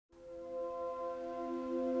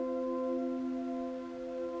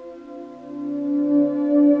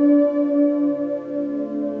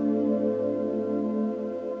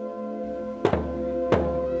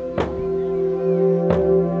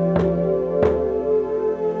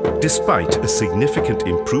Despite a significant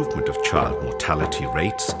improvement of child mortality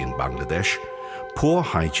rates in Bangladesh, poor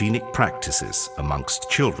hygienic practices amongst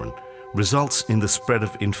children results in the spread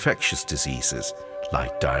of infectious diseases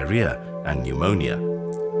like diarrhea and pneumonia.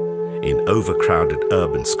 In overcrowded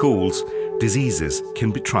urban schools, diseases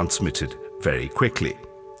can be transmitted very quickly.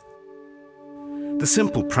 The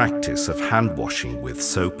simple practice of hand washing with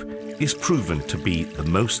soap is proven to be the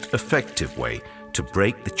most effective way to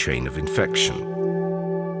break the chain of infection.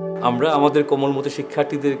 আমরা আমাদের কোমলমতি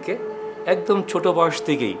শিক্ষার্থীদেরকে একদম ছোট বয়স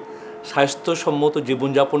থেকেই স্বাস্থ্যসম্মত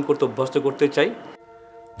জীবনযাপন করতে অভ্যস্ত করতে চাই।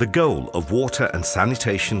 The goal of water and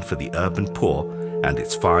sanitation for the urban poor and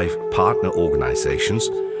its 5 partner organizations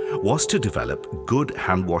was to develop good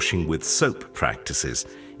hand washing with soap practices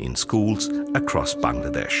in schools across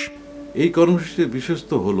Bangladesh. এই কর্মসূচির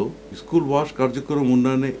বিশেষত্ব হলো স্কুল ওয়াশ কার্যক্রম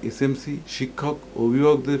উন্নয়নে এসএমসি, শিক্ষক,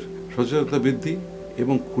 অভিভাবকদের সচেতনতা বৃদ্ধি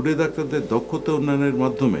এবং খুদে ডাক্তারদের দক্ষতা উন্নয়নের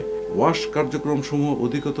মাধ্যমে ওয়াশ কার্যক্রমসমূহ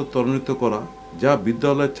অধিকতর ত্বরান্বিত করা, যা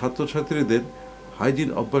বিদ্যালয়ের ছাত্রছাত্রীদের হাইজিন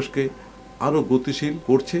অভ্যাসকে আরও গতিশীল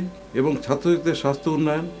করছে এবং ছাত্রছাত্রীদের স্বাস্থ্য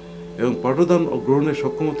উন্নয়ন এবং পাঠদান গ্রহণের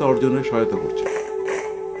সক্ষমতা অর্জনে সহায়তা করছে।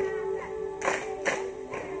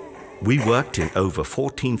 We worked in over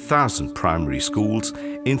 14,000 primary schools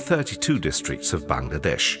in 32 districts of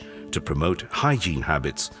Bangladesh to promote hygiene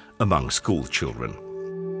habits among school children.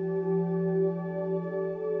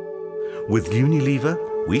 With Unilever,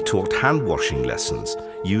 we taught hand washing lessons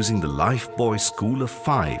using the Lifebuoy School of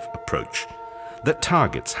 5 approach that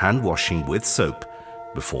targets hand washing with soap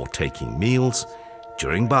before taking meals,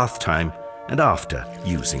 during bath time, and after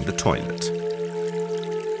using the toilet.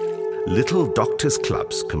 Little doctors'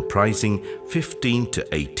 clubs comprising 15 to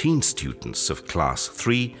 18 students of class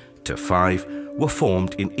 3 to 5 were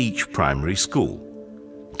formed in each primary school,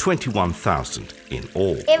 21,000 in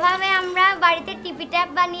all.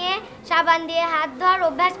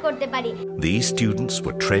 These students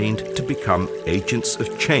were trained to become agents of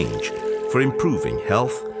change for improving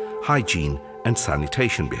health, hygiene and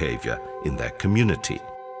sanitation behavior in their community,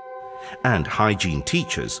 and hygiene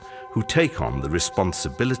teachers who take on the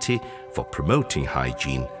responsibility for promoting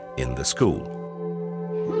hygiene in the school.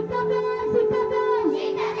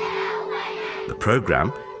 The program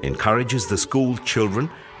encourages the school children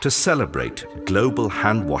to celebrate Global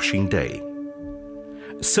Hand Washing Day.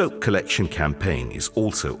 A soap collection campaign is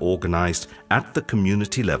also organized at the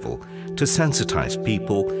community level to sensitize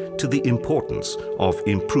people to the importance of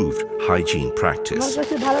improved hygiene practice. আমার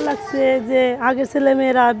কাছে ভালো লাগছে যে আগে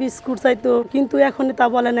ছেলেমেয়েরা biscuit চাইতো, কিন্তু এখন তা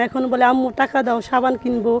বলে না, এখন বলে আম্মু টাকা দাও সাবান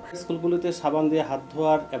কিনবো। স্কুলগুলোতে সাবান দিয়ে হাত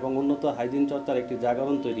ধোয়ার এবং উন্নত হাইজিন চর্চার একটি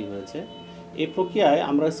জাগরণ তৈরি হয়েছে। এই প্রক্রিয়ায়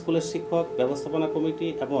আমরা স্কুলের শিক্ষক, ব্যবস্থাপনা কমিটি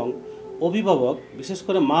এবং অভিভাবক, বিশেষ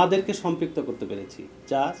করে মাদেরকে সম্পৃক্ত করতে পেরেছি,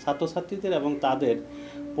 যা ছাত্রছাত্রীদের এবং তাদের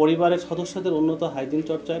পরিবারের সদস্যদের উন্নত হাইজিন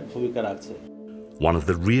চর্চায় ভূমিকা রাখছে। One of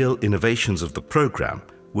the real innovations of the program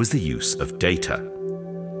was the use of data.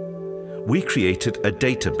 We created a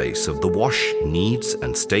database of the wash needs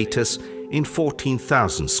and status in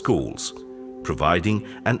 14,000 schools, providing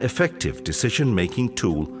an effective decision-making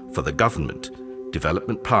tool for the government,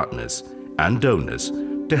 development partners and donors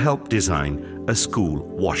to help design a school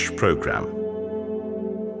wash program.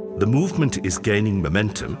 The movement is gaining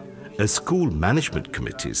momentum as school management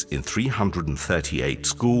committees in 338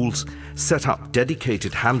 schools set up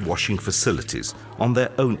dedicated hand-washing facilities on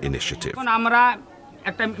their own initiative. আমরা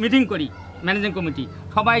একটা meeting করি managing committee,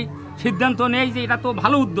 সবাই সিদ্ধান্ত নেয় যে এটা তো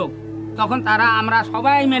ভালো উদ্যোগ, তখন তারা আমরা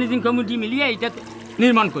সবাই ম্যানেজিং কমিটি মিলিয়ে এটা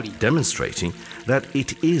নির্মাণ করি, demonstrating that it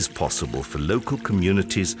is possible for local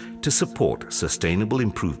communities to support sustainable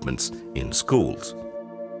improvements in schools.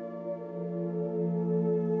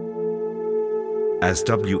 As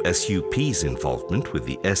WSUP's involvement with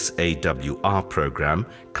the SAWR program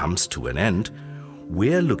comes to an end,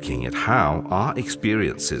 we're looking at how our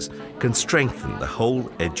experiences can strengthen the whole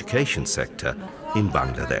education sector in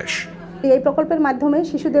Bangladesh. এই প্রকল্পের মাধ্যমে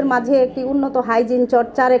শিশুদের মাঝে একটি উন্নত hygiene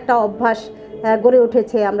চর্চার একটা অভ্যাস গড়ে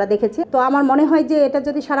উঠেছে আমরা দেখেছি। তো আমার মনে হয় যে এটা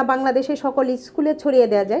যদি সারা বাংলাদেশে সকল স্কুলে ছড়িয়ে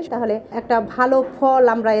দেওয়া যায় তাহলে একটা ভালো ফল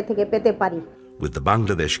আমরা এ থেকে পেতে পারি। With the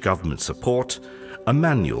Bangladesh government support, a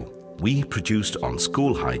manual we produced on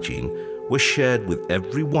school hygiene was shared with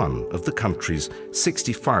every one of the country's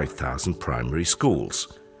 65,000 primary schools,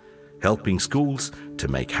 helping schools to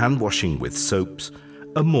make hand washing with soaps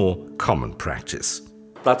a more common practice.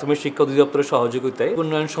 প্রাথমিক শিক্ষা অধিদপ্তরের সহযোগিতায়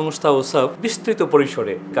উন্নয়ন সংস্থা ওসাফ বিস্তৃত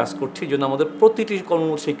পরিসরে কাজ করছে, জন্য আমাদের প্রতিটি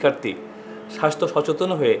কর্মরত শিক্ষার্থী স্বাস্থ্য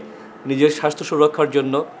সচেতন হয়ে নিজের স্বাস্থ্য সুরক্ষার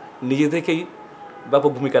জন্য নিজে থেকেই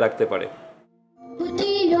ব্যাপক ভূমিকা রাখতে পারে।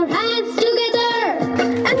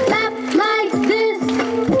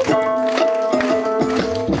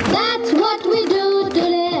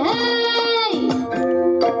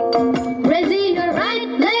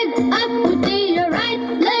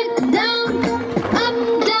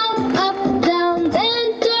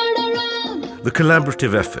 The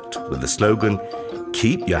collaborative effort with the slogan,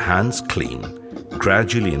 "Keep your hands clean,"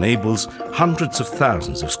 gradually enables hundreds of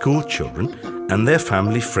thousands of school children and their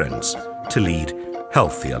family friends to lead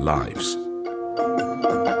healthier lives.